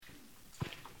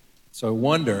So I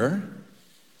wonder,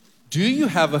 do you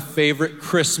have a favorite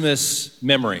Christmas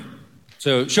memory?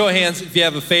 So show of hands if you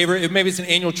have a favorite. Maybe it's an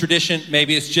annual tradition.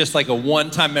 Maybe it's just like a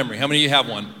one-time memory. How many of you have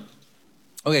one?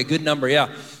 Okay, good number,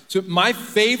 yeah. So my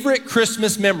favorite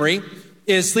Christmas memory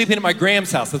is sleeping at my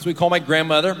Gram's house. That's what we call my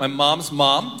grandmother, my mom's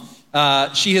mom.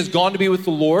 She has gone to be with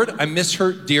the Lord. I miss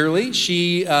her dearly.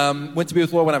 She went to be with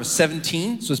the Lord when I was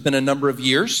 17, so it's been a number of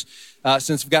years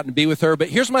since I've gotten to be with her. But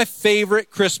here's my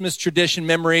favorite Christmas tradition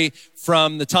memory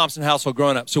from the Thompson household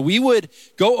growing up. So we would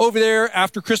go over there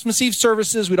after Christmas Eve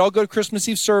services. We'd all go to Christmas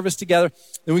Eve service together.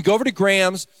 Then we'd go over to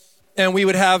Graham's, and we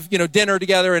would have, dinner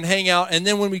together and hang out. And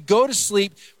then when we'd go to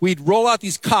sleep, we'd roll out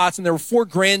these cots, and there were 4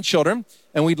 grandchildren,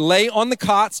 and we'd lay on the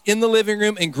cots in the living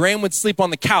room, and Graham would sleep on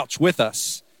the couch with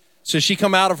us. So she'd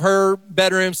come out of her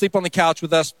bedroom, sleep on the couch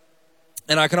with us.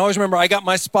 And I can always remember I got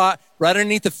my spot right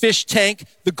underneath the fish tank,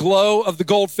 the glow of the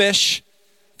goldfish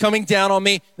coming down on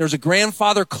me. There was a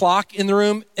grandfather clock in the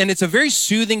room, and it's a very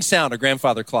soothing sound, a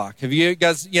grandfather clock. Have you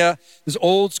guys, this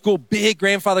old school big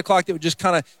grandfather clock that would just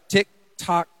kind of tick,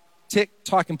 tock,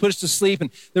 and put us to sleep. And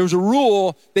there was a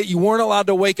rule that you weren't allowed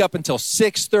to wake up until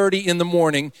 6:30 in the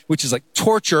morning, which is like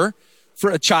torture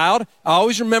for a child. I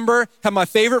always remember have my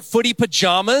favorite footy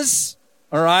pajamas,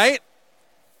 all right?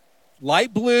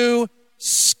 Light blue,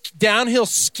 downhill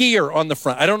skier on the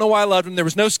front. I don't know why I loved them. There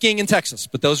was no skiing in Texas,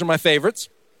 but those are my favorites.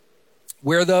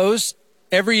 Wear those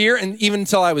every year, and even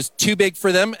until I was too big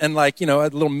for them, and a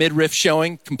little midriff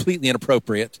showing, completely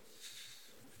inappropriate.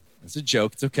 It's a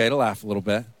joke. It's okay to laugh a little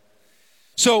bit.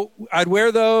 So I'd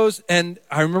wear those, and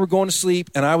I remember going to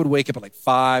sleep, and I would wake up at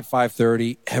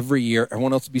 5:30 every year.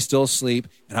 Everyone else would be still asleep,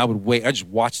 and I would wait. I just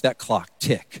watched that clock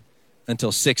tick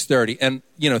until 6:30. And,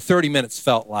 30 minutes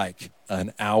felt like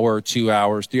an hour, 2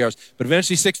 hours, 3 hours. But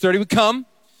eventually 6:30 would come,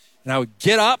 and I would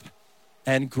get up,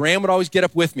 and Graham would always get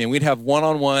up with me, and we'd have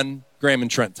one-on-one Graham and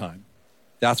Trent time.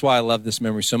 That's why I love this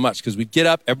memory so much, because we'd get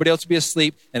up, everybody else would be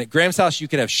asleep, and at Graham's house, you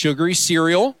could have sugary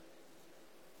cereal,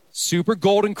 super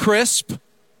golden crisp,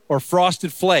 or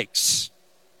Frosted Flakes.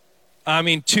 I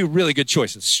mean, 2 really good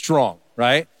choices, strong,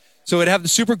 right? So we'd have the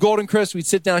super golden crisp, we'd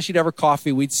sit down, she'd have her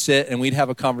coffee, we'd sit, and we'd have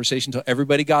a conversation until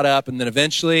everybody got up, and then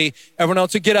eventually everyone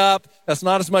else would get up. That's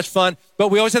not as much fun, but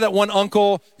we always had that one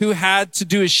uncle who had to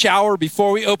do his shower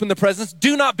before we opened the presents.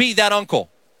 Do not be that uncle.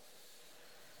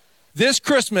 This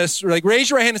Christmas, raise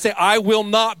your right hand and say, I will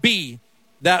not be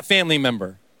that family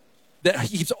member that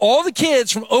keeps all the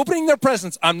kids from opening their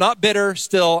presents. I'm not bitter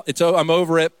still. I'm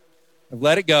over it. I've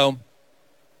let it go.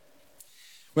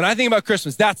 When I think about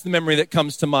Christmas, that's the memory that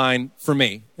comes to mind for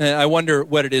me. And I wonder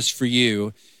what it is for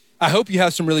you. I hope you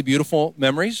have some really beautiful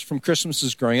memories from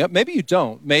Christmases growing up. Maybe you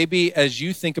don't. Maybe as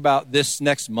you think about this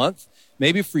next month,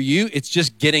 maybe for you, it's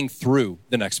just getting through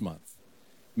the next month.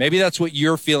 Maybe that's what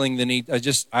you're feeling the need. I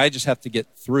just have to get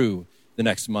through the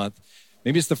next month.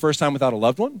 Maybe it's the first time without a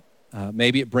loved one.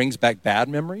 Maybe it brings back bad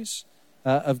memories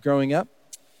of growing up.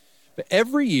 But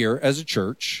every year as a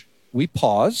church, we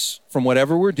pause from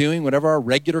whatever we're doing, whatever our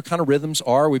regular kind of rhythms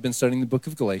are. We've been studying the book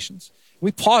of Galatians.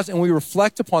 We pause and we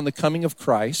reflect upon the coming of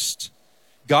Christ,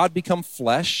 God become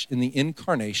flesh in the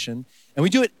incarnation, and we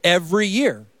do it every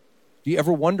year. Do you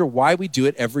ever wonder why we do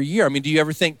it every year? I mean, do you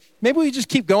ever think, maybe we just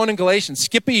keep going in Galatians,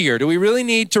 skip a year? Do we really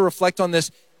need to reflect on this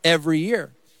every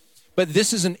year? But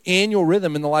this is an annual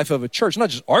rhythm in the life of a church, not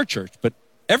just our church, but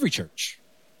every church.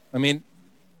 I mean,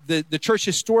 the church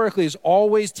historically has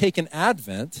always taken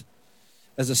Advent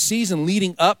as a season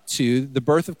leading up to the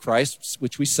birth of Christ,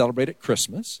 which we celebrate at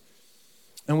Christmas.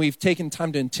 And we've taken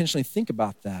time to intentionally think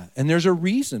about that. And there's a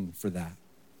reason for that.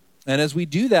 And as we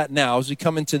do that now, as we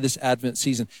come into this Advent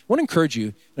season, I want to encourage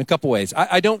you in a couple ways.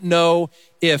 I don't know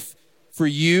if for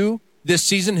you, this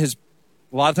season has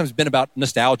a lot of times been about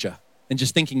nostalgia and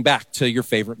just thinking back to your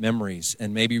favorite memories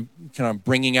and maybe kind of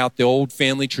bringing out the old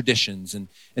family traditions and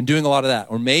doing a lot of that.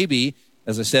 Or maybe,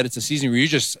 as I said, it's a season where you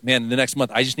just, the next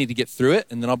month, I just need to get through it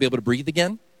and then I'll be able to breathe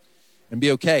again and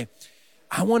be okay.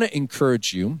 I want to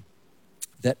encourage you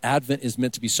that Advent is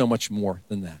meant to be so much more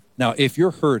than that. Now, if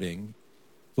you're hurting,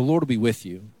 the Lord will be with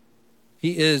you.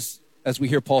 He is, as we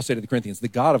hear Paul say to the Corinthians, the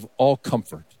God of all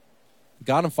comfort, the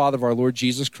God and Father of our Lord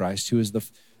Jesus Christ, who is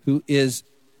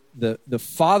the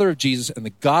Father of Jesus and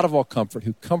the God of all comfort,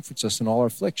 who comforts us in all our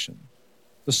affliction.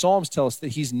 The Psalms tell us that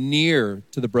he's near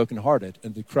to the brokenhearted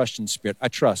and the crushed in spirit. I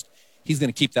trust he's going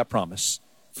to keep that promise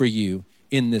for you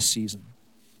in this season.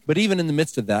 But even in the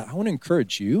midst of that, I want to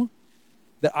encourage you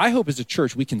that I hope as a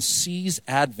church we can seize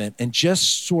Advent and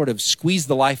just sort of squeeze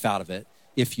the life out of it,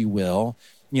 if you will,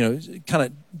 kind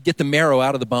of get the marrow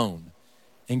out of the bone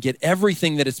and get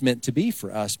everything that it's meant to be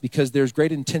for us, because there's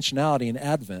great intentionality in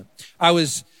Advent. I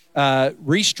was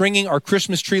restringing our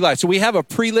Christmas tree lights. So we have a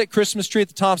pre-lit Christmas tree at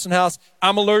the Thompson house.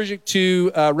 I'm allergic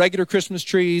to regular Christmas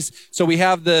trees. So we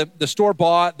have the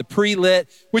store-bought, the pre-lit,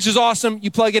 which is awesome.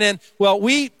 You plug it in. Well,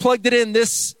 we plugged it in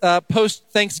this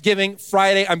post-Thanksgiving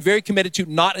Friday. I'm very committed to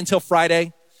not until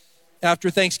Friday after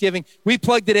Thanksgiving. We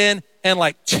plugged it in and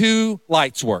like 2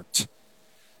 lights worked.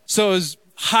 So it was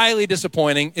highly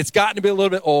disappointing. It's gotten to be a little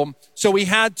bit old. So we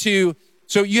had to,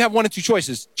 so you have one of 2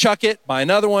 choices. Chuck it, buy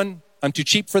another one. I'm too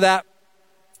cheap for that.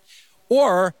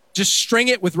 Or just string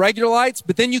it with regular lights,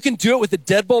 but then you can do it with the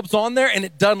dead bulbs on there and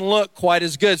it doesn't look quite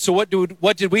as good. So what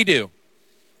did we do?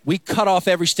 We cut off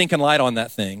every stinking light on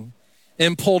that thing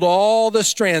and pulled all the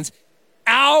strands.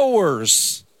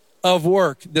 Hours of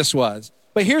work this was.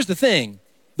 But here's the thing.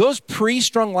 Those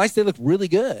pre-strung lights, they look really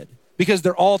good because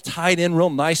they're all tied in real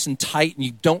nice and tight and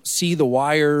you don't see the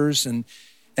wires. And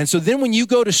so then when you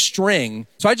go to string,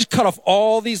 so I just cut off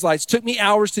all these lights, took me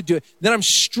hours to do it. Then I'm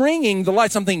stringing the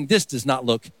lights. I'm thinking this does not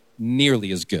look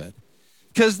nearly as good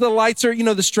because the lights are,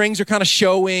 the strings are kind of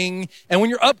showing. And when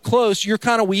you're up close, you're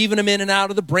kind of weaving them in and out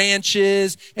of the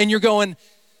branches and you're going,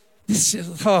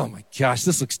 oh my gosh,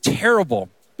 this looks terrible.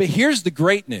 But here's the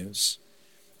great news.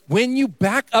 When you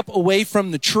back up away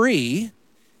from the tree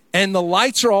and the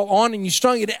lights are all on and you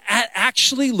strung it, it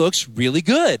actually looks really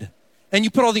good. And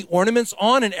you put all the ornaments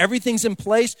on and everything's in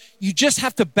place. You just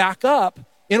have to back up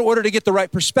in order to get the right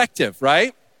perspective,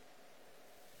 right?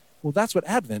 Well, that's what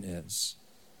Advent is.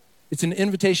 It's an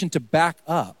invitation to back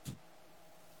up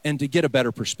and to get a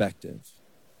better perspective.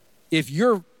 If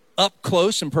you're up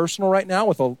close and personal right now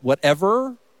with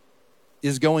whatever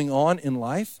is going on in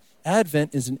life,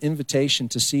 Advent is an invitation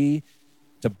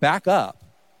to back up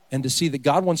and to see that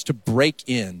God wants to break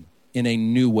in a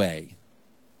new way.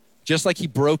 Just like he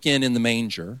broke in the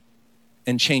manger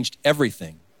and changed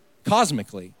everything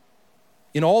cosmically.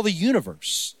 In all the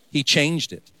universe, he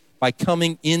changed it by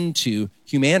coming into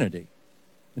humanity.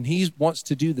 And he wants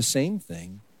to do the same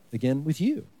thing again with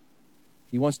you.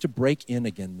 He wants to break in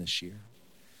again this year.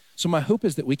 So my hope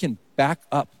is that we can back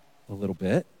up a little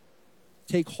bit,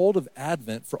 take hold of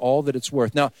Advent for all that it's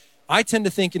worth. Now, I tend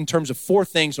to think in terms of 4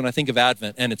 things when I think of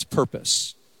Advent and its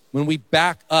purpose. When we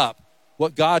back up,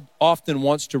 what God often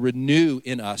wants to renew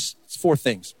in us, it's 4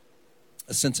 things.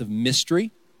 A sense of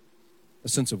mystery, a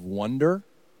sense of wonder,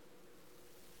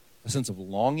 a sense of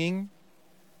longing,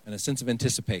 and a sense of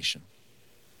anticipation.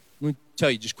 Let me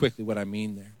tell you just quickly what I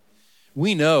mean there.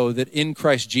 We know that in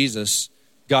Christ Jesus,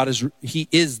 he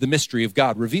is the mystery of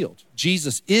God revealed.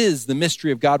 Jesus is the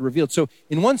mystery of God revealed. So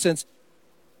in one sense,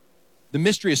 the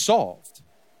mystery is solved.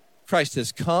 Christ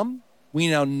has come. We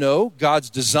now know God's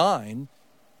design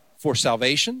for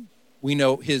salvation. We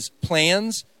know his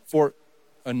plans for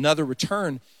another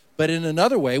return. But in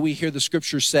another way, we hear the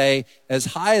scriptures say, as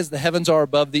high as the heavens are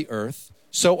above the earth,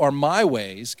 so are my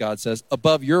ways, God says,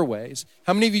 above your ways.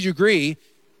 How many of you agree?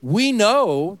 We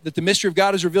know that the mystery of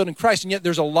God is revealed in Christ, and yet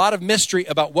there's a lot of mystery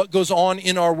about what goes on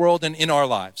in our world and in our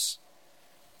lives.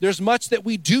 There's much that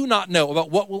we do not know about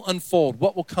what will unfold,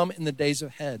 what will come in the days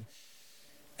ahead.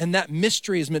 And that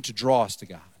mystery is meant to draw us to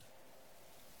God.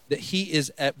 That he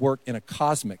is at work in a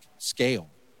cosmic scale,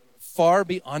 far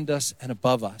beyond us and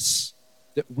above us,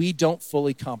 that we don't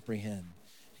fully comprehend.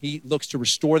 He looks to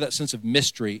restore that sense of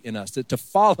mystery in us, that to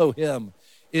follow him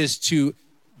is to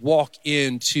walk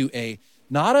into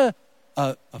not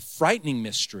a frightening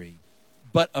mystery,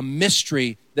 but a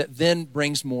mystery that then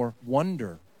brings more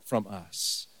wonder from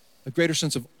us, a greater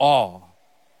sense of awe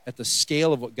at the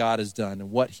scale of what God has done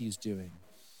and what he's doing.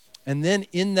 And then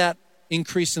in that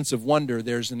increased sense of wonder,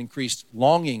 there's an increased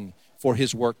longing for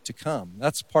his work to come.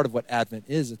 That's part of what Advent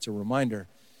is. It's a reminder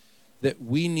that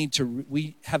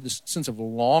we have this sense of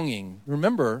longing.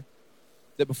 Remember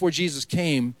that before Jesus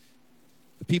came,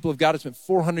 the people of God had spent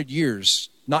 400 years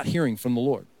not hearing from the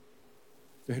Lord.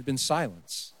 There had been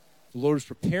silence. The Lord was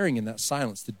preparing in that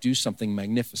silence to do something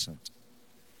magnificent.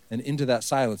 And into that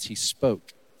silence, he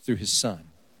spoke through his Son,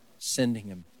 sending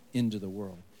him into the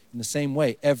world. In the same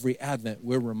way, every Advent,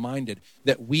 we're reminded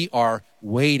that we are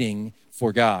waiting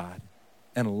for God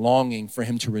and longing for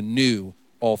him to renew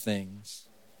all things.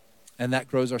 And that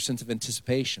grows our sense of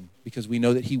anticipation because we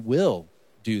know that he will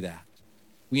do that.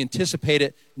 We anticipate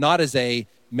it not as a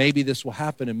maybe this will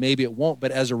happen and maybe it won't,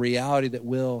 but as a reality that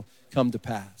will come to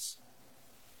pass.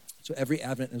 So every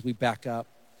Advent, as we back up,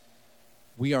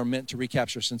 we are meant to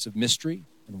recapture a sense of mystery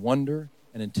and wonder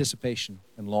and anticipation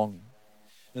and longing.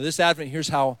 Now this Advent, here's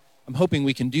how I'm hoping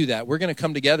we can do that. We're going to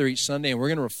come together each Sunday and we're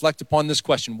going to reflect upon this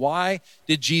question. Why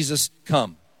did Jesus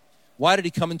come? Why did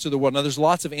he come into the world? Now there's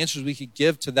lots of answers we could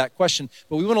give to that question,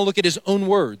 but we want to look at his own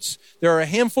words. There are a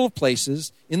handful of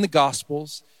places in the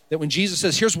Gospels that when Jesus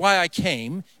says, here's why I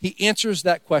came, he answers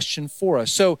that question for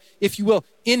us. So if you will,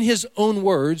 in his own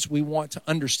words, we want to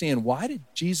understand, why did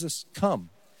Jesus come?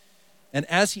 And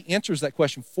as he answers that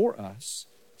question for us,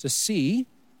 to see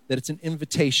that it's an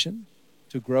invitation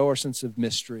to grow our sense of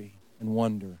mystery and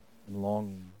wonder and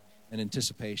longing and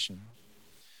anticipation.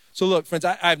 So look, friends,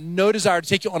 I have no desire to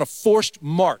take you on a forced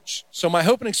march. So my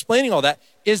hope in explaining all that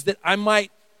is that I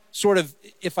might sort of,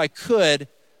 if I could,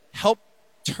 help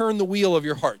turn the wheel of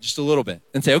your heart just a little bit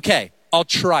and say, okay, I'll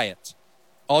try it.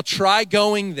 I'll try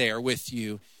going there with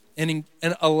you and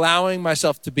allowing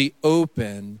myself to be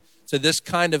open to this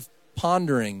kind of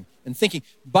pondering and thinking.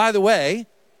 By the way,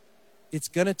 it's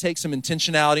going to take some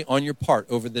intentionality on your part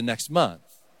over the next month,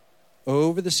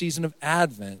 over the season of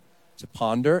Advent, to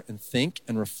ponder and think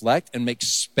and reflect and make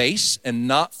space and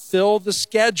not fill the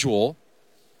schedule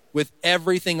with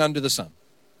everything under the sun.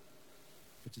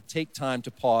 But to take time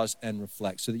to pause and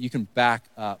reflect so that you can back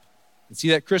up and see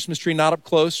that Christmas tree not up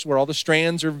close where all the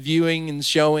strands are viewing and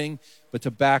showing, but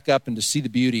to back up and to see the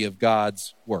beauty of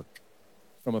God's work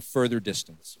from a further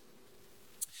distance.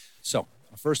 So,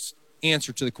 our first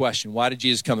answer to the question, why did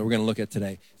Jesus come, that we're going to look at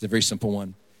today, is a very simple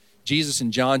one. Jesus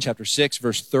in John chapter 6,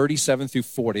 verse 37 through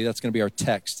 40, that's going to be our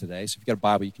text today. So if you've got a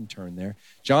Bible, you can turn there.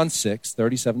 John 6,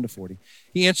 37 to 40.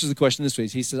 He answers the question this way.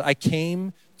 He says, I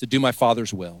came to do my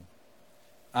Father's will.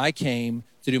 I came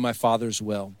to do my Father's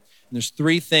will. And there's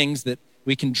three things that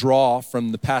we can draw from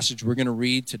the passage we're going to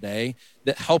read today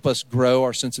that help us grow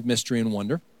our sense of mystery and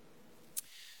wonder.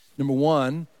 Number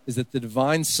one is that the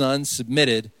divine Son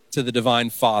submitted to the divine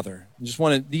Father.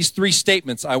 These three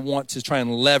statements I want to try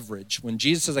and leverage. When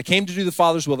Jesus says, I came to do the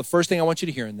Father's will, the first thing I want you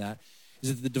to hear in that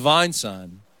is that the divine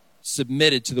Son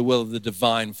submitted to the will of the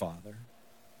divine Father.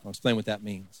 I'll explain what that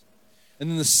means. And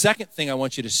then the second thing I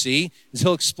want you to see is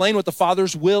he'll explain what the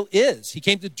Father's will is. He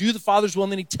came to do the Father's will,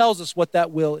 and then he tells us what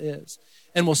that will is.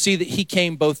 And we'll see that he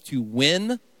came both to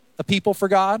win a people for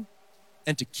God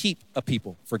and to keep a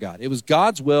people for God. It was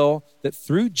God's will that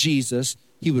through Jesus,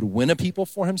 he would win a people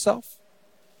for himself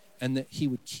and that he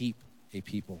would keep a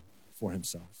people for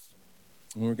himself.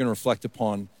 And we're going to reflect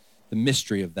upon the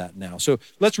mystery of that now. So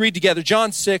let's read together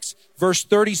John 6, verse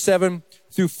 37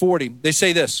 through 40. They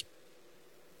say this.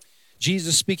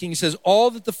 Jesus speaking, he says, all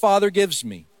that the Father gives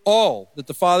me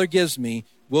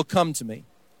will come to me.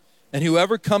 And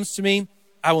whoever comes to me,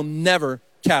 I will never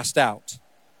cast out.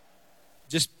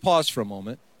 Just pause for a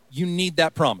moment. You need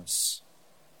that promise.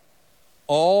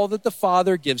 All that the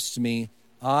Father gives to me,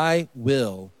 I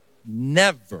will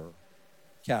never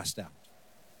cast out.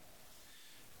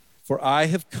 For I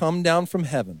have come down from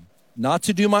heaven, not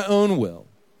to do my own will,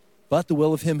 but the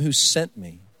will of him who sent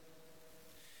me.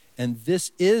 And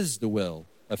this is the will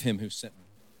of him who sent me,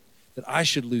 that I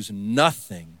should lose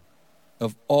nothing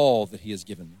of all that he has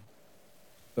given me,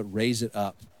 but raise it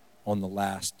up on the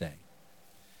last day.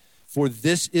 For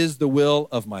this is the will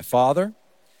of my Father,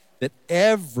 that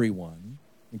everyone,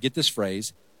 and get this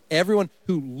phrase, everyone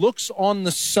who looks on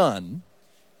the Son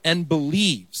and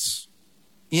believes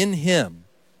in him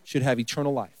should have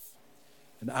eternal life,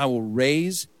 and I will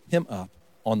raise him up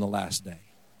on the last day.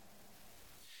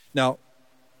 Now,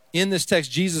 in this text,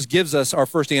 Jesus gives us our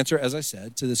first answer, as I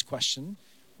said, to this question.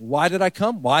 Why did I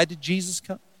come? Why did Jesus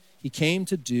come? He came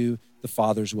to do the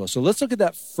Father's will. So let's look at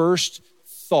that first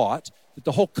thought that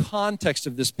the whole context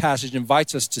of this passage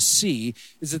invites us to see,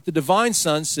 is that the divine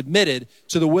Son submitted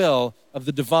to the will of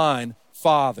the divine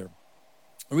Father.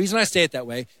 The reason I say it that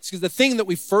way is because the thing that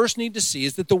we first need to see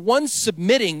is that the one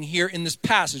submitting here in this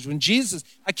passage, when Jesus,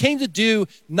 I came to do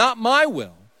not my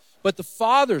will, but the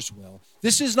Father's will.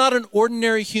 This is not an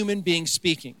ordinary human being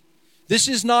speaking. This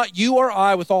is not you or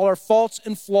I with all our faults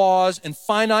and flaws and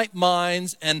finite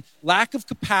minds and lack of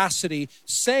capacity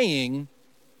saying,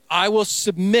 I will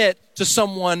submit to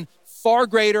someone far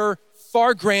greater,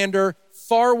 far grander,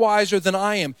 far wiser than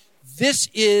I am. This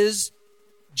is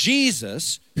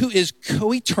Jesus, who is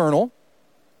co-eternal,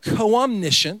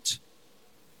 co-omniscient,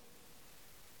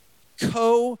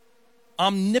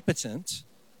 co-omnipotent.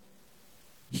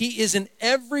 He is in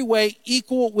every way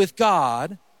equal with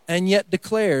God, and yet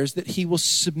declares that he will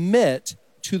submit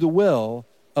to the will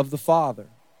of the Father.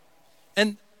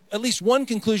 And at least one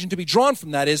conclusion to be drawn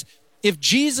from that is, if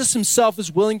Jesus himself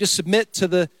is willing to submit to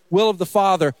the will of the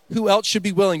Father, who else should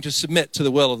be willing to submit to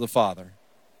the will of the Father?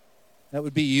 That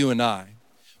would be you and I.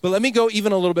 But let me go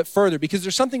even a little bit further, because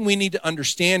there's something we need to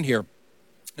understand here.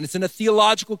 And it's in a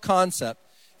theological concept.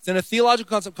 It's in a theological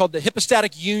concept called the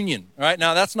hypostatic union. All right,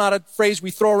 now that's not a phrase we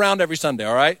throw around every Sunday,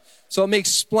 all right? So let me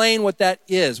explain what that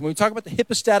is. When we talk about the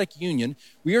hypostatic union,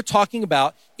 we are talking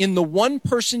about in the one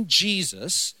person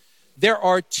Jesus, there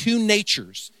are two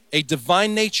natures. a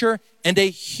divine nature and a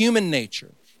human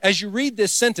nature. As you read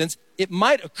this sentence, it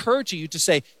might occur to you to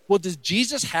say, well, does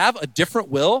Jesus have a different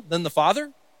will than the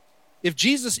Father? If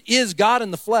Jesus is God in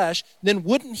the flesh, then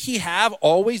wouldn't he have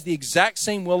always the exact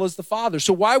same will as the Father?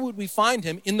 So why would we find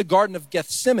him in the Garden of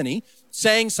Gethsemane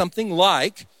saying something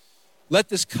like, let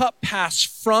this cup pass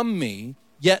from me,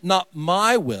 yet not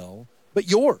my will, but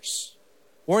yours?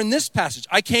 Or in this passage,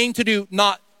 I came to do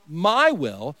not my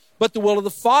will, but the will of the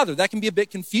Father. That can be a bit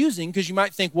confusing because you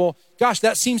might think, well, gosh,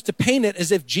 that seems to paint it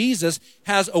as if Jesus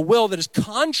has a will that is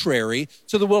contrary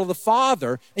to the will of the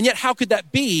Father. And yet, how could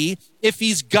that be if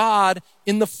he's God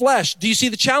in the flesh? Do you see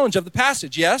the challenge of the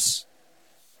passage? Yes?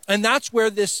 And that's where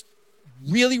this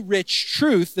really rich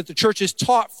truth that the church has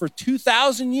taught for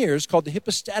 2,000 years, called the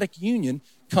hypostatic union,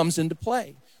 comes into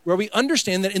play, where we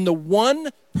understand that in the one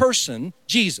person,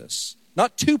 Jesus,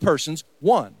 not two persons,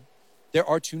 one, there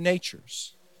are two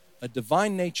natures, a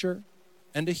divine nature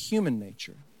and a human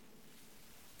nature.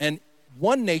 And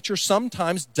one nature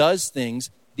sometimes does things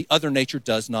the other nature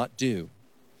does not do.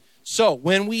 So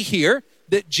when we hear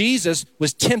that Jesus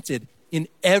was tempted in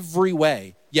every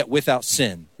way, yet without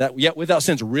sin, that yet without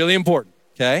sin is really important,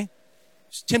 okay?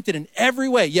 He's tempted in every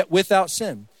way, yet without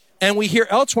sin. And we hear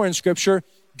elsewhere in Scripture,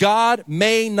 God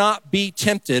may not be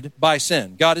tempted by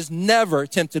sin. God is never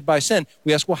tempted by sin.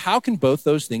 We ask, well, how can both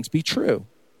those things be true?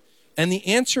 And the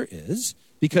answer is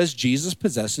because Jesus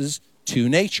possesses two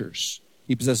natures.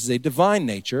 He possesses a divine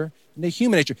nature and a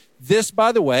human nature. This,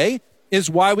 by the way, is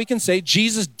why we can say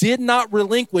Jesus did not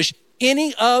relinquish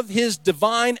any of his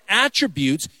divine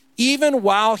attributes even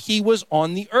while he was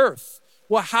on the earth.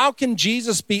 Well, how can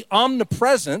Jesus be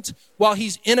omnipresent while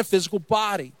he's in a physical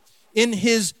body? In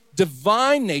his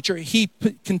divine nature, he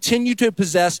continued to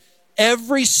possess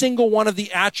every single one of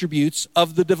the attributes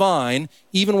of the divine,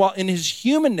 even while in his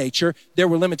human nature, there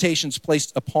were limitations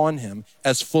placed upon him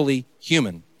as fully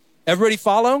human. Everybody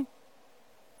follow?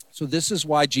 So this is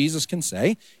why Jesus can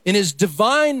say, in his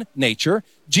divine nature,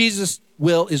 Jesus'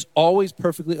 will is always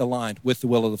perfectly aligned with the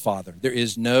will of the Father. There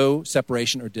is no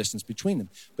separation or distance between them.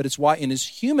 But it's why in his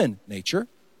human nature,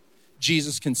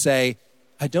 Jesus can say,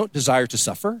 I don't desire to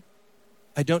suffer.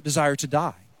 I don't desire to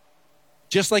die.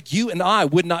 Just like you and I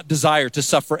would not desire to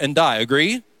suffer and die.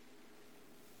 Agree?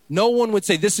 No one would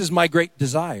say, this is my great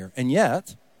desire. And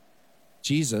yet,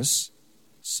 Jesus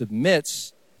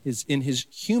submits in his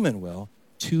human will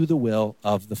to the will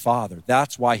of the Father.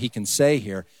 That's why he can say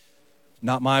here,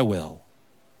 not my will.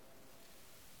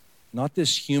 Not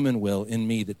this human will in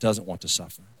me that doesn't want to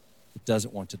suffer, that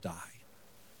doesn't want to die.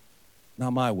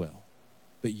 Not my will,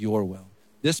 but your will.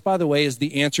 This, by the way, is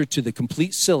the answer to the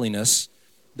complete silliness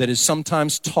that is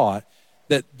sometimes taught,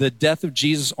 that the death of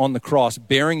Jesus on the cross,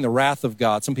 bearing the wrath of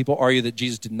God. Some people argue that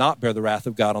Jesus did not bear the wrath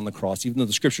of God on the cross, even though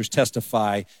the scriptures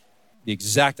testify the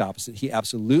exact opposite. He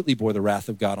absolutely bore the wrath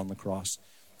of God on the cross.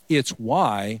 It's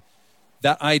why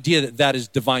that idea that that is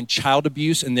divine child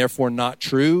abuse and therefore not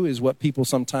true is what people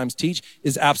sometimes teach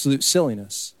is absolute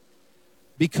silliness.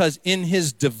 Because in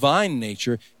his divine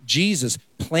nature, Jesus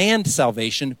planned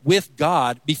salvation with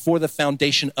God before the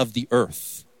foundation of the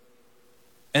earth,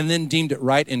 and then deemed it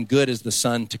right and good as the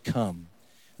Son to come.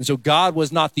 And so God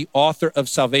was not the author of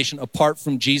salvation apart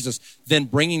from Jesus, then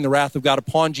bringing the wrath of God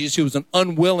upon Jesus, who was an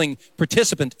unwilling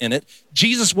participant in it.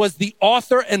 Jesus was the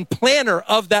author and planner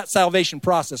of that salvation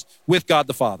process with God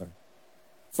the Father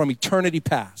from eternity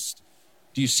past.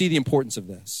 Do you see the importance of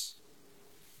this?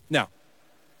 Now,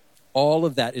 all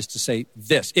of that is to say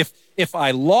this. If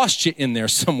I lost you in there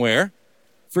somewhere,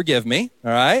 forgive me,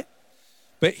 all right?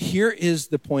 But here is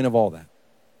the point of all that.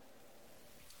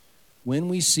 When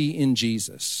we see in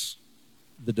Jesus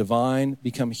the divine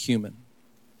become human,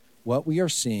 what we are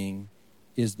seeing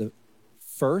is the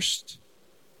first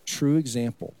true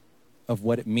example of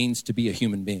what it means to be a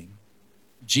human being.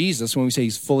 Jesus, when we say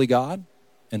he's fully God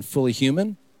and fully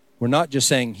human, we're not just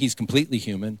saying he's completely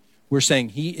human. We're saying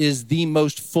he is the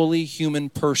most fully human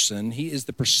person. He is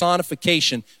the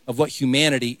personification of what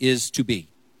humanity is to be.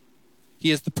 He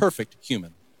is the perfect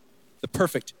human, the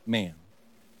perfect man.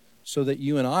 So that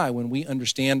you and I, when we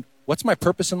understand what's my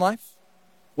purpose in life,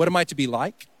 what am I to be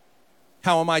like,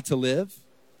 how am I to live,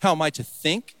 how am I to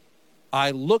think, I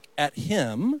look at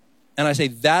him and I say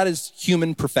that is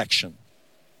human perfection.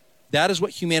 That is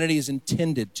what humanity is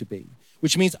intended to be,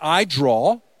 which means I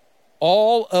draw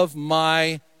all of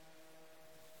my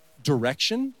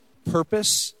direction,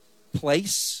 purpose,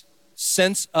 place,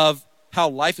 sense of how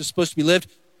life is supposed to be lived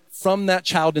from that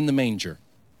child in the manger.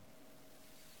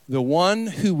 The one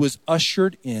who was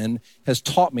ushered in has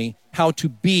taught me how to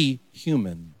be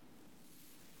human.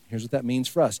 Here's what that means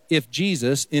for us. If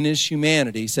Jesus, in his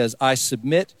humanity, says, I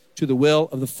submit to the will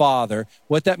of the Father.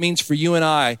 What that means for you and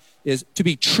I is to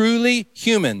be truly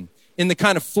human in the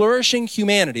kind of flourishing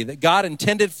humanity that God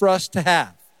intended for us to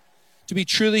have. To be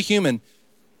truly human,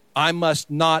 I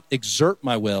must not exert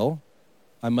my will,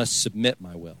 I must submit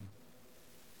my will.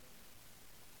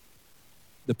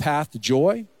 The path to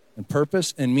joy and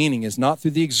purpose and meaning is not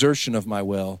through the exertion of my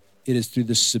will, it is through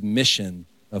the submission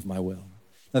of my will.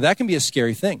 Now that can be a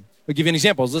scary thing. I'll give you an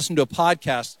example. I was listening to a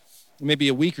podcast maybe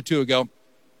a week or two ago,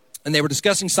 and they were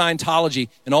discussing Scientology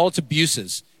and all its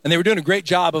abuses. And they were doing a great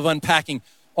job of unpacking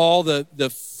all the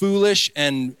foolish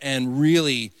and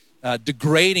really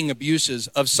degrading abuses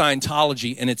of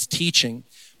Scientology and its teaching.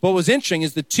 What was interesting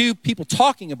is the two people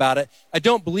talking about it, I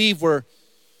don't believe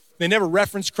they never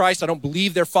referenced Christ. I don't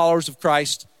believe they're followers of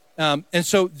Christ. And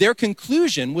so their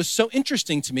conclusion was so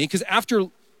interesting to me because after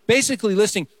basically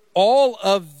listing all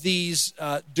of these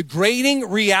degrading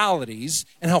realities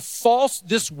and how false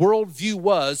this worldview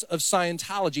was of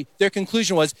Scientology, their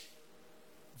conclusion was,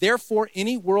 therefore,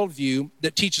 any worldview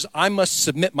that teaches I must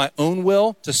submit my own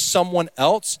will to someone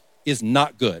else is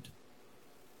not good.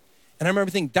 And I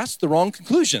remember thinking, that's the wrong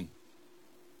conclusion.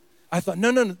 I thought,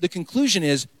 no, the conclusion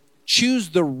is choose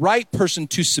the right person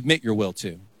to submit your will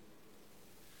to.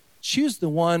 Choose the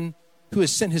one who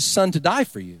has sent his son to die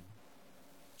for you.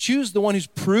 Choose the one who's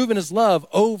proven his love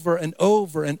over and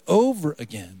over and over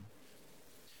again.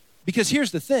 Because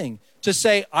here's the thing, to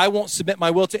say I won't submit my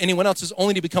will to anyone else is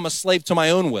only to become a slave to my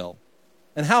own will.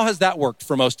 And how has that worked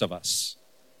for most of us?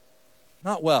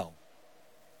 Not well.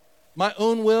 My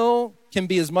own will can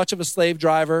be as much of a slave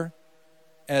driver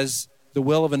as the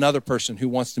will of another person who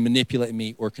wants to manipulate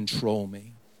me or control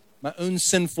me. My own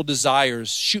sinful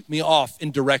desires shoot me off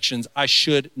in directions I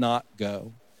should not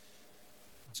go.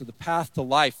 So the path to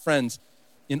life, friends,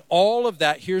 in all of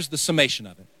that, here's the summation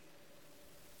of it.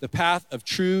 The path of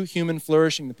true human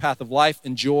flourishing, the path of life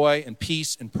and joy and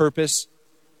peace and purpose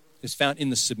is found in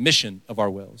the submission of our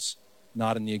wills,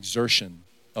 not in the exertion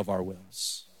of our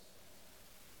wills.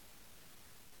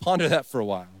 Ponder that for a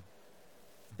while.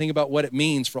 Think about what it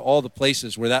means for all the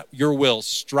places where that your will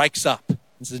strikes up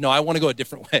and says, no, I want to go a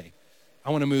different way. I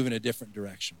want to move in a different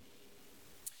direction.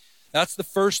 That's the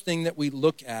first thing that we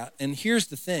look at. And here's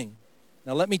the thing.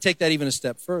 Now, let me take that even a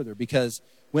step further, because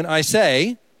when I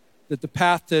say that the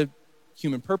path to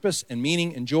human purpose and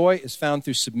meaning and joy is found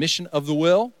through submission of the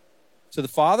will to the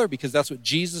Father, because that's what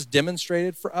Jesus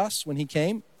demonstrated for us when he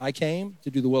came. I came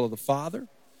to do the will of the Father.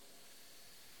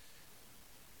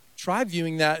 Try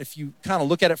viewing that. If you kind of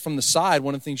look at it from the side,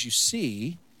 one of the things you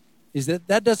see is that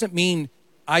that doesn't mean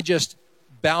I just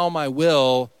bow my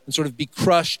will and sort of be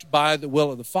crushed by the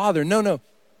will of the Father. No.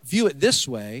 View it this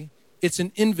way. It's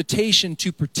an invitation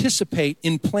to participate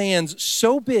in plans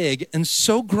so big and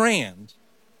so grand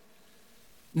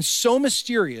and so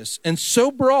mysterious and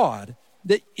so broad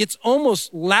that it's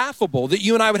almost laughable that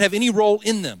you and I would have any role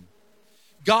in them.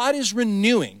 God is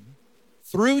renewing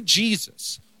through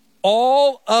Jesus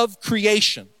all of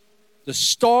creation, the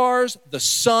stars, the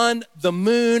sun, the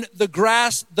moon, the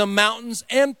grass, the mountains,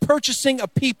 and purchasing a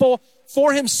people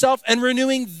for himself and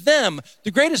renewing them. The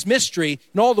greatest mystery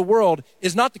in all the world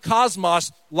is not the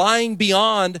cosmos lying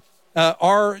beyond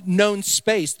our known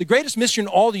space. The greatest mystery in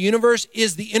all the universe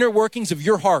is the inner workings of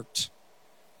your heart.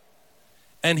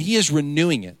 And he is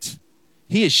renewing it.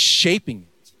 He is shaping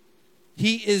it.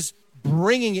 He is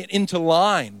bringing it into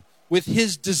line with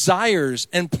his desires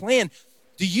and plan.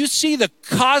 Do you see the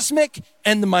cosmic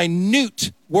and the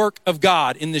minute work of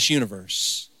God in this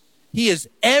universe? He is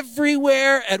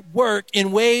everywhere at work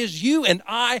in ways you and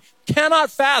I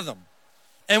cannot fathom.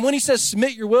 And when he says,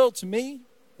 submit your will to me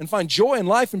and find joy in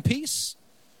life and peace,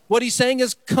 what he's saying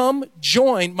is, come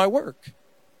join my work.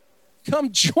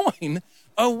 Come join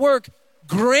a work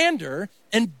grander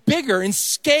and bigger in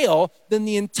scale than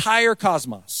the entire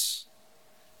cosmos.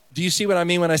 Do you see what I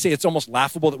mean when I say it's almost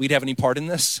laughable that we'd have any part in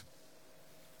this?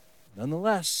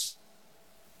 Nonetheless,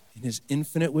 in his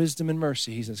infinite wisdom and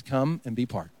mercy, he says, come and be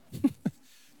part.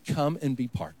 Come and be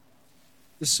part.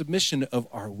 The submission of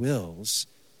our wills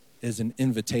is an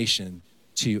invitation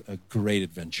to a great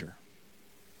adventure.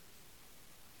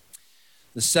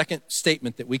 The second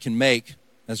statement that we can make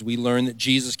as we learn that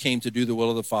Jesus came to do the will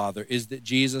of the Father is that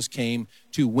Jesus came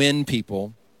to win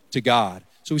people to God.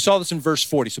 So we saw this in verse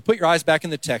 40. So put your eyes back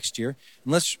in the text here,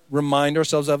 and let's remind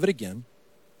ourselves of it again.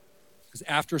 Because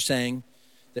after saying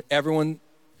that everyone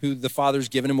who the Father's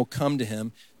given him will come to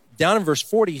him, down in verse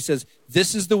 40, he says,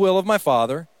 this is the will of my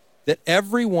Father, that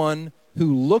everyone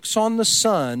who looks on the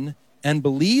Son and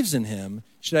believes in him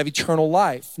should have eternal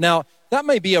life. Now, that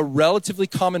may be a relatively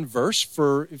common verse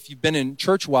for if you've been in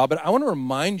church a while, but I want to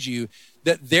remind you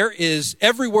that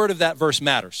every word of that verse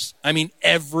matters. I mean,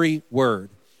 every word.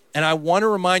 And I want to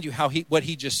remind you what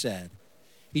he just said.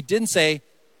 He didn't say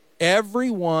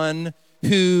everyone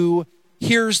who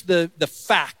hears the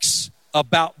facts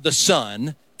about the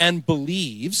Son and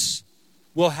believes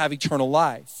will have eternal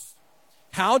life.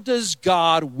 How does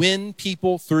God win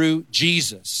people through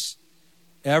Jesus?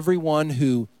 Everyone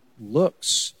who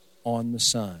looks on the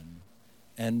Son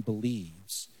and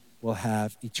believes will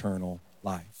have eternal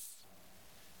life.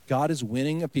 God is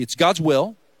winning it's God's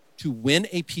will to win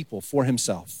a people for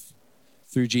himself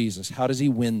through Jesus. How does he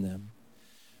win them?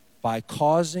 By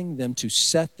causing them to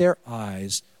set their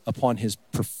eyes upon his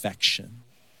perfection.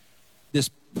 This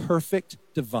perfect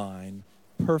divine,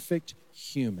 perfect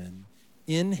human,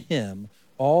 in him,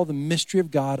 all the mystery of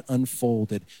God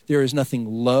unfolded. There is nothing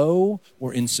low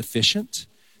or insufficient.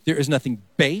 There is nothing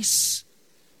base.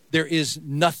 There is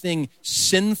nothing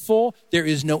sinful. There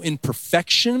is no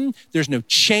imperfection. There's no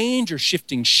change or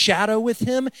shifting shadow with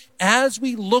him. As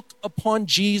we look upon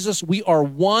Jesus, we are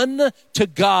one to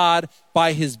God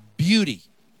by his beauty,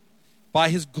 by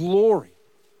his glory,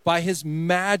 by his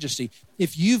majesty.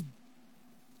 If you've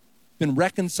been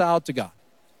reconciled to God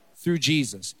through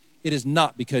Jesus, it is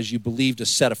not because you believed a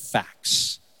set of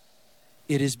facts.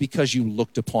 It is because you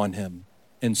looked upon him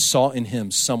and saw in him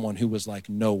someone who was like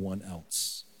no one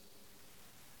else.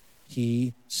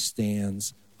 He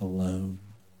stands alone.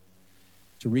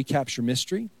 To recapture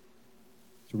mystery,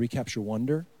 to recapture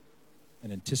wonder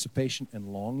and anticipation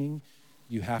and longing,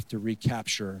 you have to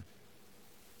recapture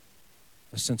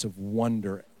a sense of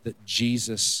wonder that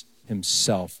Jesus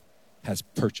himself has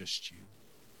purchased you.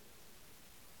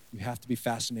 You have to be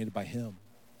fascinated by him.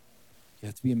 You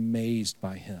have to be amazed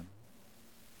by him.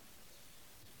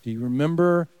 Do you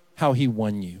remember how he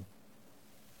won you?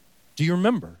 Do you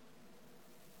remember?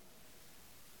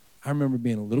 I remember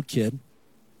being a little kid.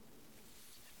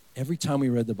 Every time we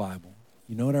read the Bible,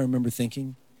 you know what I remember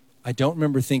thinking? I don't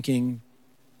remember thinking,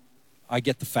 I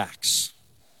get the facts.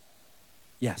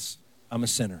 Yes, I'm a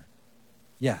sinner.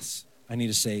 Yes, I need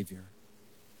a Savior.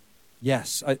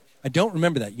 Yes, I don't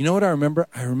remember that. You know what I remember?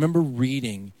 I remember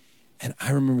reading, and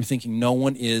I remember thinking, no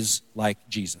one is like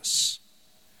Jesus.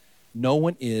 No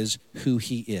one is who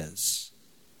he is.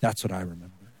 That's what I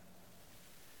remember.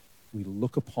 We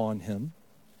look upon him,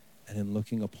 and in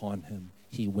looking upon him,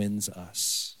 he wins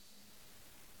us.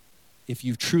 If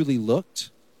you've truly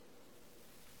looked,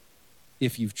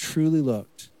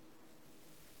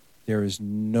 there is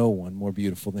no one more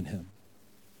beautiful than him.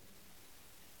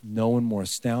 No one more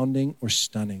astounding or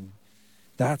stunning.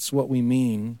 That's what we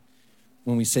mean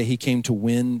when we say he came to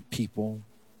win people.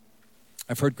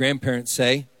 I've heard grandparents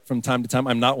say from time to time,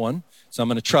 I'm not one, so I'm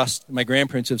going to trust my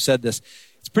grandparents who have said this.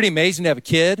 It's pretty amazing to have a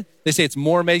kid. They say it's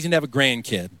more amazing to have a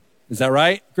grandkid. Is that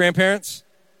right, grandparents?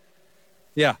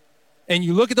 Yeah. And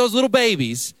you look at those little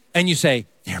babies and you say,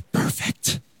 they're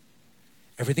perfect.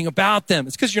 Everything about them.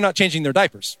 It's because you're not changing their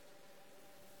diapers.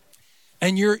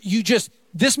 And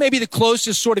this may be the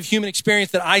closest sort of human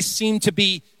experience that I seem to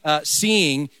be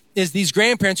seeing is these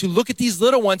grandparents who look at these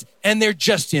little ones and they're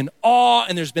just in awe,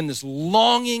 and there's been this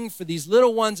longing for these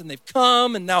little ones, and they've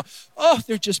come, and now,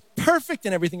 they're just perfect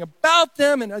and everything about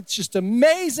them, and it's just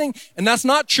amazing. And that's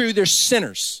not true. They're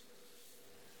sinners.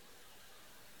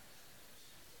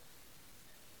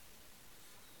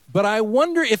 But I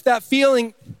wonder if that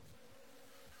feeling,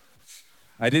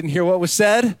 I didn't hear what was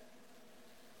said.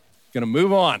 Gonna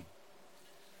move on.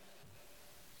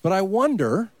 But I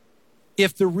wonder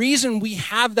if the reason we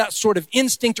have that sort of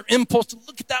instinct or impulse to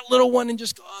look at that little one and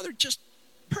just go, they're just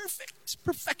perfect. It's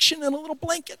perfection in a little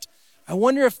blanket. I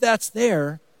wonder if that's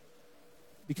there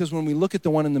because when we look at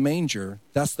the one in the manger,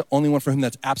 that's the only one for whom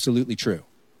that's absolutely true.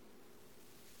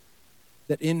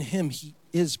 That in him, he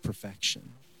is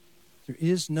perfection. There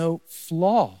is no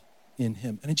flaw in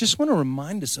him. And I just want to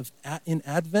remind us of in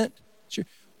Advent,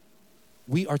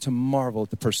 we are to marvel at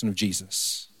the person of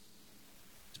Jesus.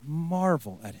 To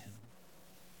marvel at him.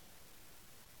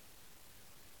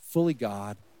 Fully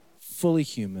God, fully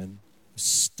human,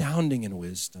 astounding in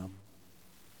wisdom,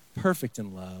 perfect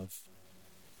in love,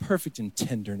 perfect in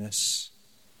tenderness.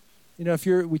 You know,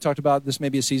 we talked about this may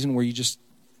be a season where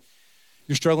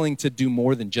you're struggling to do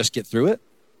more than just get through it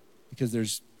because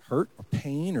there's hurt or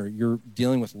pain, or you're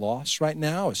dealing with loss right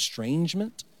now,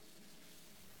 estrangement.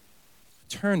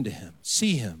 Turn to him.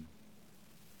 See him.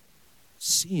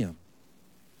 See him.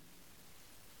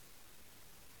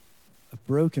 A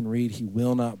broken reed he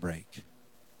will not break.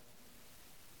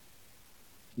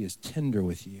 He is tender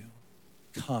with you,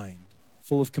 kind,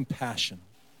 full of compassion.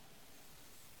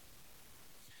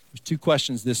 There's two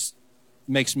questions this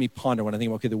makes me ponder when I think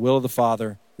about, okay, the will of the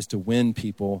Father is to win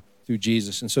people through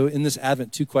Jesus. And so in this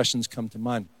Advent, two questions come to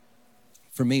mind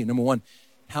for me. Number one,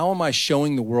 how am I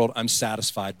showing the world I'm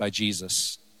satisfied by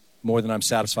Jesus more than I'm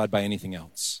satisfied by anything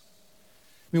else?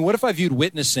 I mean, what if I viewed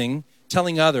witnessing,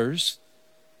 telling others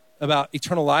about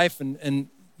eternal life and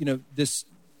this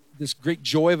great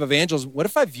joy of evangelism, what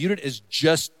if I viewed it as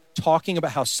just talking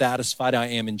about how satisfied I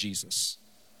am in Jesus?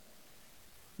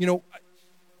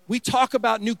 We talk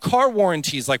about new car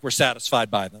warranties like we're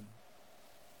satisfied by them.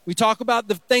 We talk about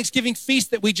the Thanksgiving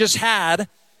feast that we just had,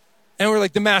 and we're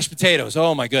like, the mashed potatoes,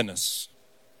 oh my goodness,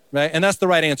 right? And that's the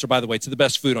right answer, by the way, to the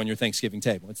best food on your Thanksgiving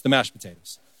table. It's the mashed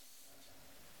potatoes.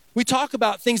 We talk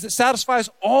about things that satisfy us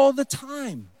all the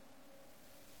time.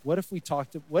 What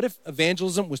if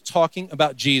evangelism was talking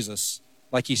about Jesus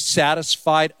like he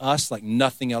satisfied us like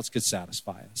nothing else could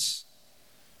satisfy us?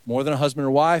 More than a husband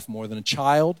or wife, more than a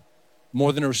child,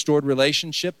 more than a restored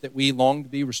relationship that we long to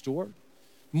be restored,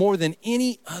 more than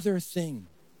any other thing.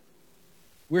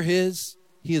 We're his,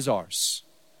 he is ours.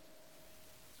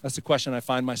 That's the question I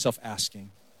find myself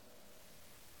asking.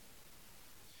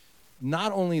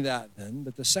 Not only that then,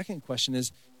 but the second question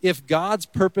is, if God's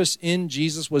purpose in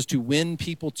Jesus was to win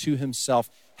people to himself,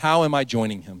 how am I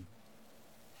joining him?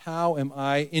 How am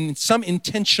I, in some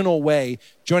intentional way,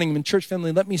 joining him? In church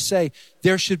family, let me say,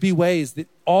 there should be ways that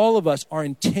all of us are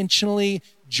intentionally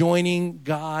joining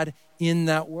God in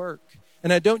that work.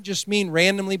 And I don't just mean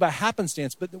randomly by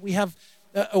happenstance, but that we have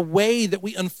a way that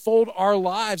we unfold our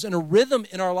lives and a rhythm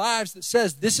in our lives that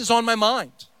says, this is on my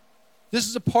mind. This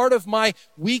is a part of my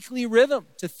weekly rhythm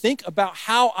to think about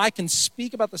how I can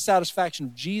speak about the satisfaction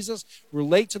of Jesus,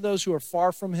 relate to those who are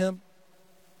far from him.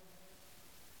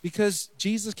 Because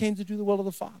Jesus came to do the will of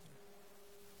the Father.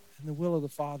 And the will of the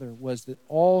Father was that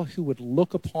all who would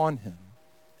look upon him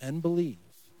and believe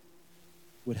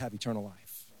would have eternal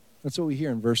life. That's what we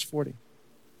hear in verse 40.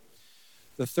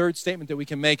 The third statement that we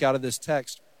can make out of this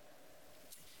text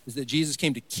is that Jesus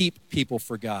came to keep people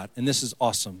for God. And this is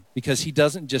awesome because he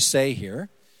doesn't just say here,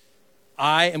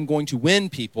 I am going to win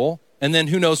people, and then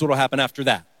who knows what will happen after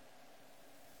that.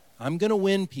 I'm going to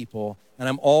win people, and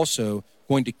I'm also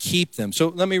going to keep them. So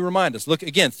let me remind us, look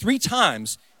again, 3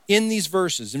 times in these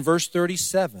verses. In verse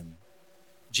 37,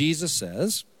 Jesus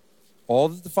says, all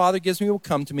that the Father gives me will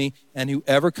come to me, and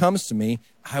whoever comes to me,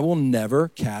 I will never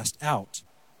cast out.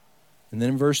 And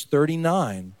then in verse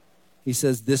 39, he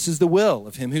says, this is the will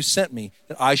of him who sent me,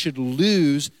 that I should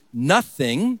lose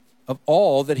nothing of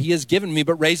all that he has given me,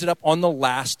 but raise it up on the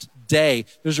last day.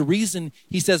 There's a reason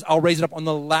he says, I'll raise it up on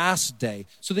the last day,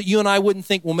 so that you and I wouldn't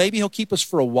think, well, maybe he'll keep us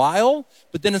for a while,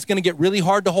 but then it's going to get really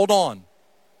hard to hold on.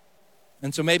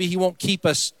 And so maybe he won't keep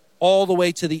us all the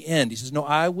way to the end. He says, no,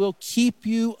 I will keep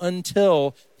you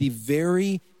until the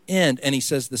very end. And he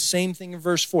says the same thing in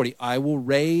verse 40, I will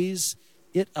raise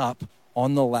it up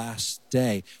on the last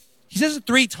day. He says it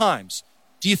 3 times.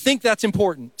 Do you think that's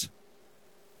important?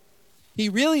 He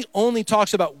really only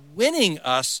talks about winning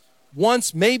us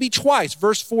once, maybe twice.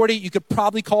 Verse 40, you could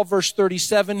probably call verse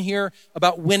 37 here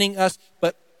about winning us,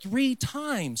 but 3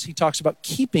 times he talks about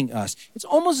keeping us. It's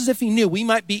almost as if he knew we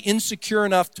might be insecure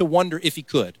enough to wonder if he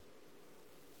could.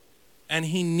 And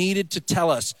he needed to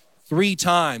tell us 3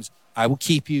 times, I will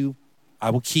keep you, I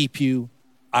will keep you,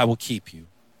 I will keep you.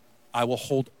 I will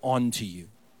hold on to you.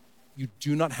 You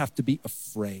do not have to be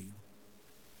afraid.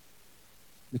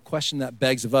 The question that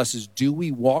begs of us is, do we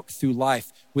walk through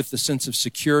life with the sense of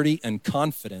security and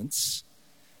confidence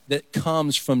that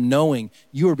comes from knowing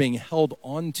you are being held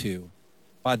onto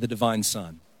by the divine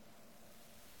Son?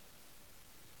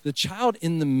 The child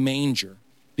in the manger,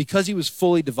 because he was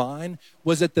fully divine,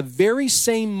 was at the very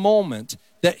same moment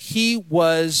that he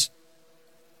was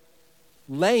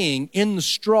laying in the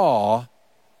straw,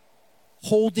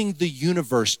 holding the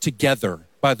universe together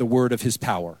by the word of his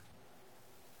power.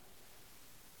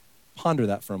 Ponder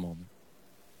that for a moment.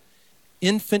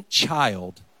 Infant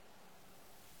child,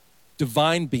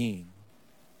 divine being,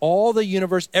 all the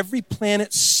universe, every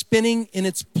planet spinning in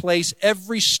its place,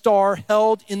 every star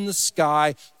held in the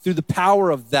sky through the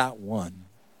power of that one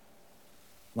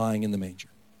lying in the manger.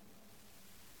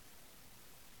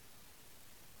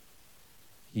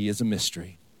 He is a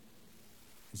mystery.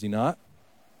 Is he not?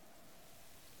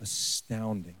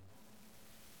 Astounding.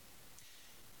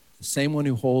 The same one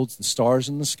who holds the stars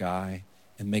in the sky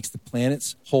and makes the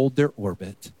planets hold their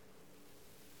orbit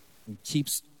and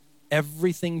keeps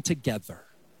everything together.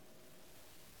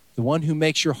 The one who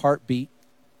makes your heart beat,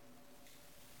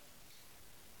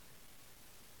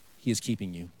 he is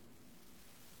keeping you.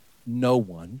 No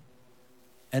one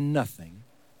and nothing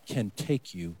can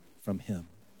take you from him.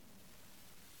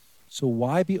 So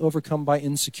why be overcome by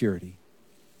insecurity?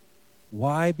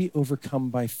 Why be overcome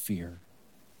by fear?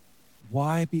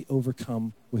 Why be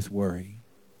overcome with worry?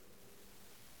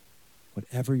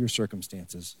 Whatever your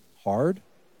circumstances, hard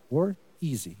or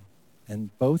easy, and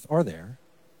both are there,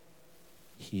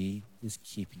 he is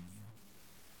keeping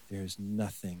you. There is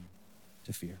nothing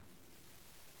to fear.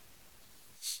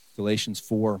 Galatians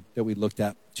 4 that we looked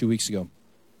at 2 weeks ago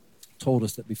told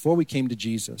us that before we came to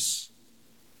Jesus,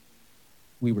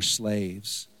 we were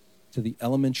slaves to the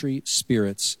elementary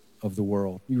spirits of the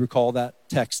world. You recall that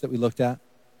text that we looked at?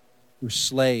 We were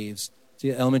slaves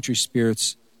to the elementary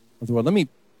spirits of the world. Let me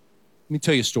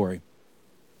tell you a story.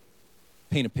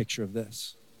 Paint a picture of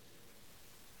this.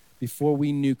 Before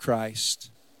we knew Christ,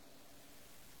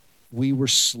 we were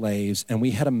slaves and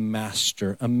we had a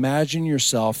master. Imagine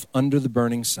yourself under the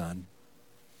burning sun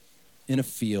in a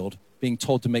field being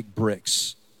told to make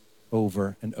bricks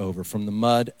over and over from the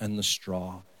mud and the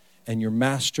straw. And your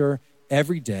master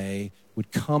every day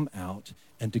would come out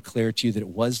and declare to you that it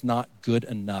was not good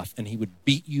enough, and he would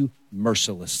beat you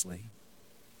mercilessly.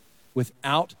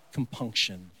 Without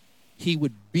compunction, he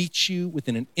would beat you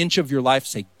within an inch of your life,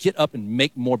 say, get up and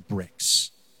make more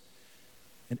bricks.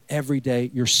 And every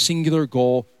day, your singular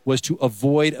goal was to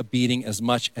avoid a beating as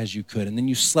much as you could. And then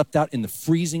you slept out in the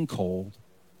freezing cold,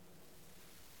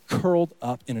 curled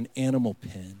up in an animal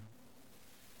pen,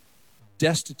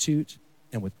 destitute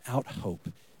and without hope.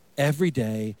 Every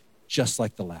day, just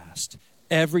like the last.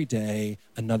 Every day,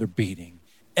 another beating.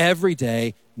 Every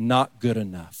day, not good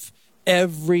enough.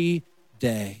 Every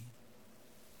day.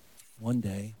 One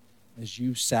day, as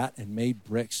you sat and made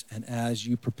bricks and as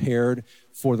you prepared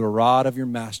for the rod of your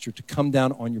master to come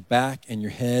down on your back and your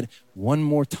head one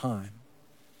more time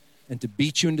and to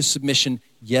beat you into submission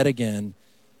yet again,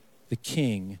 the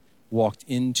king walked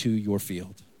into your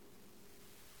field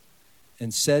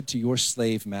and said to your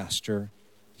slave master,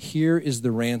 here is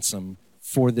the ransom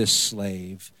for this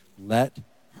slave. Let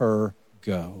her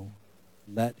go.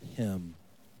 Let him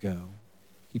go.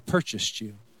 He purchased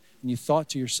you. And you thought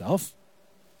to yourself,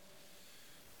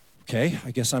 okay,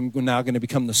 I guess I'm now going to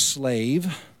become the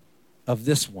slave of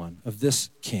this one, of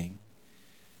this king.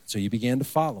 So you began to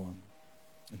follow him.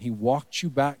 And he walked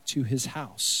you back to his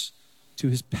house, to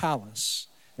his palace.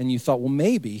 And you thought, well,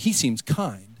 maybe he seems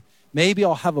kind. Maybe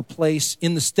I'll have a place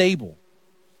in the stable.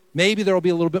 Maybe there will be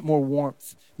a little bit more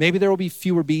warmth. Maybe there will be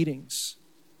fewer beatings.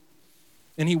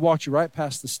 And he walked you right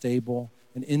past the stable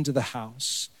and into the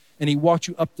house. And he walked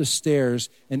you up the stairs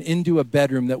and into a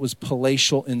bedroom that was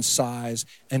palatial in size.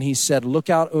 And he said, look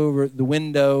out over the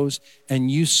windows.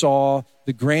 And you saw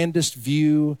the grandest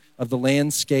view of the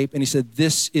landscape. And he said,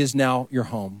 this is now your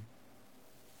home.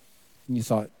 And you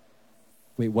thought,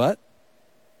 wait, what?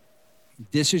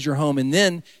 This is your home. And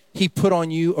then he put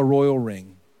on you a royal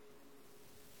ring.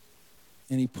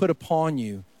 And he put upon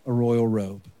you a royal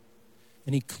robe.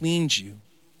 And he cleaned you,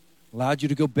 allowed you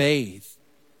to go bathe,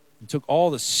 and took all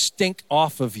the stink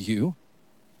off of you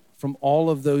from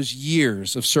all of those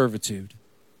years of servitude.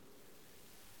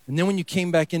 And then when you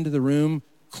came back into the room,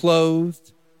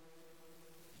 clothed,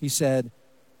 he said,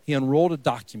 he unrolled a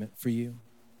document for you.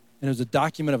 And it was a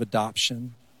document of adoption.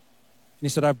 And he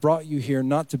said, I brought you here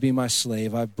not to be my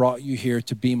slave. I brought you here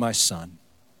to be my son.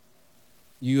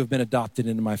 You have been adopted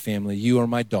into my family. You are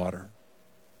my daughter.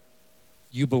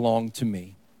 You belong to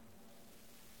me.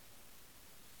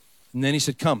 And then he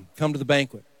said, come to the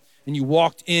banquet. And you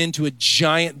walked into a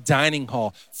giant dining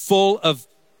hall full of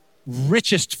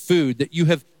richest food that you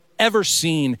have ever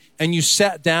seen. And you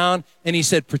sat down and he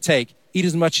said, partake, eat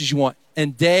as much as you want.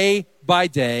 And day by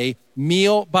day,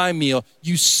 meal by meal,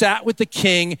 you sat with the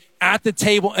king at the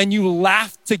table and you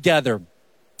laughed together.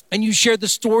 And you shared the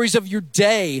stories of your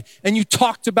day, and you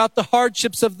talked about the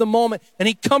hardships of the moment, and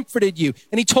he comforted you,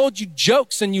 and he told you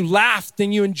jokes, and you laughed,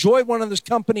 and you enjoyed one another's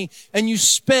company, and you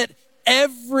spent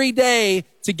every day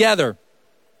together.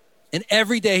 And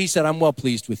every day he said, I'm well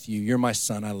pleased with you. You're my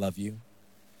son. I love you.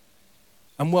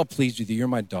 I'm well pleased with you. You're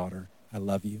my daughter. I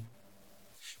love you.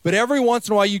 But every once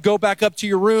in a while, you go back up to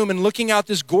your room, and looking out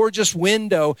this gorgeous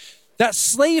window, that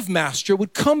slave master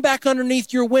would come back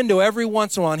underneath your window every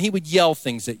once in a while and he would yell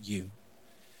things at you.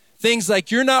 Things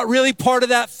like, you're not really part of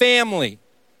that family.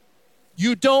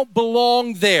 You don't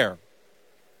belong there.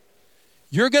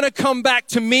 You're going to come back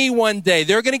to me one day.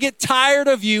 They're going to get tired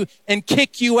of you and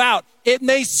kick you out. It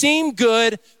may seem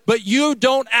good, but you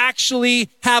don't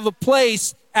actually have a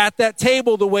place at that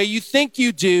table the way you think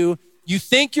you do. You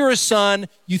think you're a son,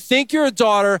 you think you're a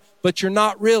daughter, but you're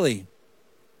not really.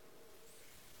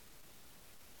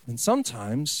 And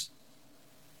sometimes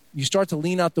you start to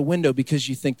lean out the window because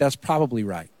you think that's probably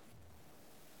right.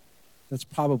 That's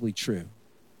probably true.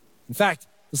 In fact,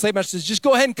 the slave master says, just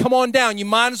go ahead and come on down. You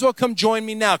might as well come join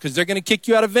me now because they're going to kick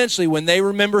you out eventually when they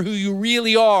remember who you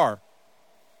really are.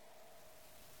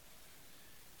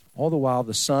 All the while,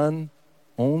 the son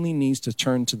only needs to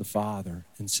turn to the father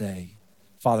and say,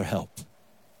 Father, help.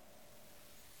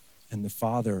 And the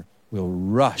father will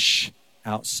rush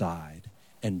outside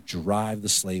and drive the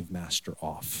slave master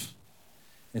off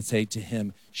and say to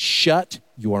him, shut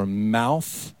your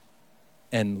mouth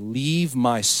and leave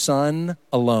my son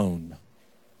alone.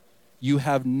 You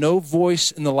have no voice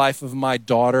in the life of my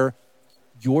daughter.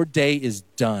 Your day is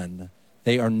done.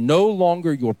 They are no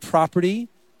longer your property.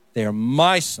 They are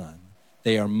my son.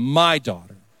 They are my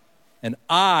daughter. And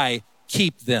I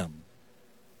keep them.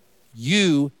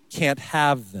 You can't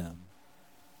have them.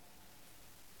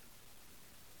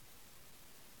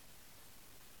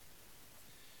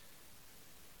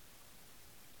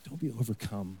 Don't be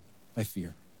overcome by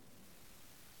fear.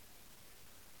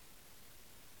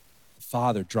 The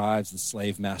father drives the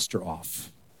slave master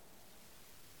off.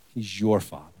 He's your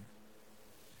father.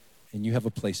 And you have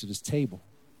a place at his table.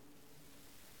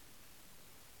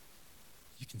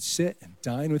 You can sit and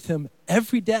dine with him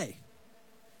every day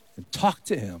and talk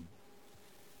to him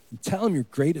and tell him your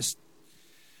greatest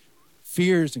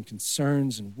fears and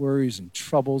concerns and worries and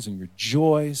troubles and your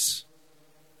joys.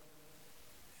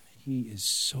 He is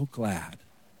so glad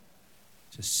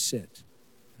to sit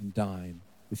and dine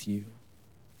with you.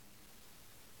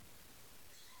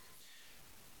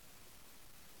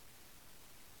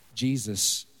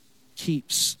 Jesus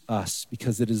keeps us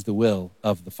because it is the will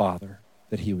of the Father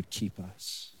that he would keep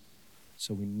us.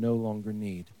 So we no longer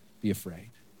need be afraid.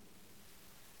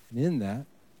 And in that,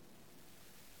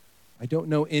 I don't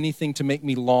know anything to make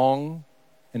me long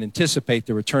and anticipate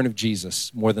the return of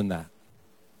Jesus more than that.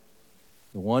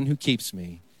 The one who keeps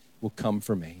me will come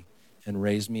for me and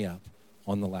raise me up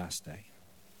on the last day.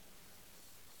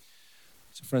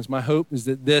 So friends, my hope is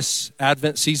that this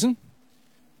Advent season,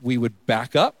 we would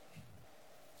back up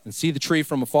and see the tree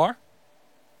from afar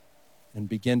and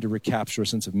begin to recapture a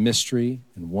sense of mystery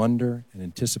and wonder and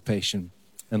anticipation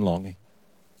and longing.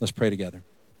 Let's pray together.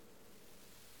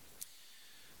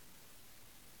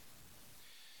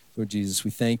 Lord Jesus,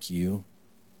 we thank you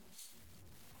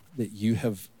that you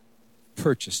have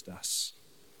purchased us,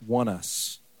 won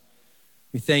us.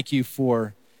 We thank you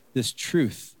for this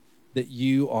truth that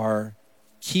you are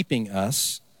keeping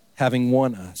us, having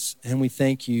won us. And we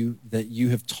thank you that you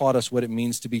have taught us what it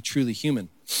means to be truly human,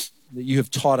 that you have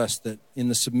taught us that in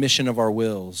the submission of our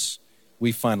wills,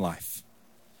 we find life.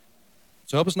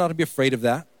 So help us not to be afraid of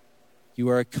that. You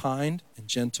are a kind and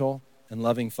gentle and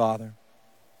loving Father,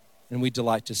 and we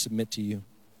delight to submit to you.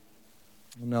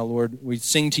 And now, Lord, we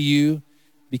sing to you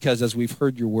because as we've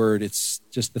heard your word, it's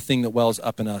just the thing that wells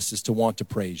up in us is to want to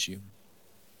praise you.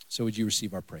 So would you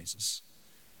receive our praises?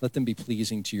 Let them be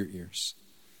pleasing to your ears.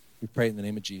 We pray in the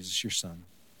name of Jesus, your Son.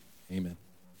 Amen.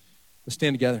 Let's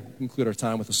stand together and conclude our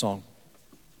time with a song.